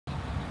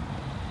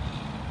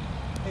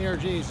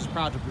ARJs is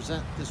proud to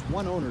present this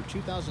one-owner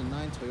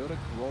 2009 Toyota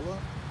Corolla.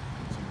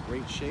 It's in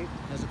great shape.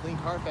 It has a clean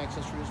Carfax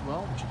history as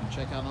well, which you can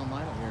check out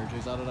online at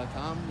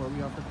arjsauto.com, where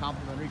we offer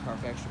complimentary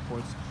Carfax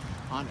reports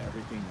on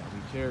everything that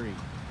we carry.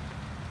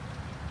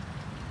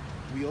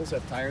 Wheels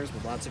have tires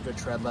with lots of good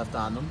tread left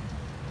on them.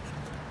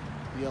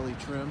 BLE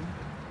trim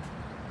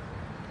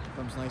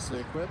comes nicely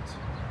equipped.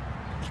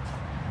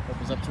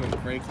 Opens up to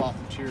a gray cloth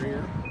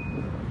interior.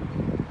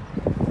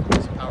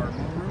 It's a power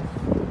moonroof.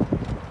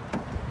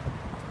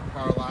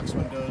 Power locks,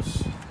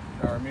 windows,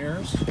 power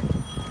mirrors.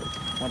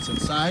 Once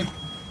inside,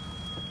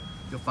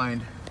 you'll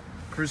find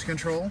cruise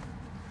control,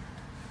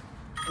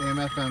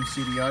 AM/FM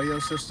CD audio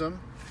system,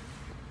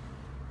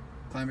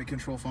 climate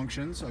control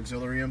functions,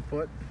 auxiliary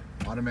input,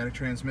 automatic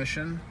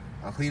transmission,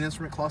 a clean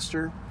instrument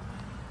cluster.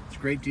 It's a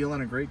great deal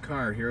on a great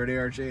car here at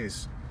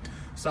ARJ's.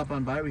 Stop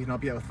on by, we can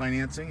help you out with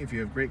financing. If you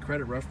have great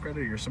credit, rough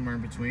credit, or you're somewhere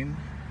in between,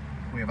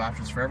 we have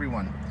options for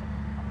everyone.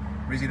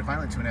 We're easy to find,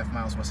 like 2.5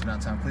 miles west of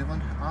downtown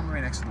Cleveland, on the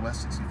right next to the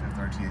West 65th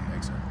RTA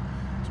exit.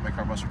 So by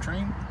car, bus, or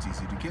train, it's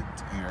easy to get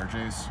to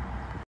ARJ's.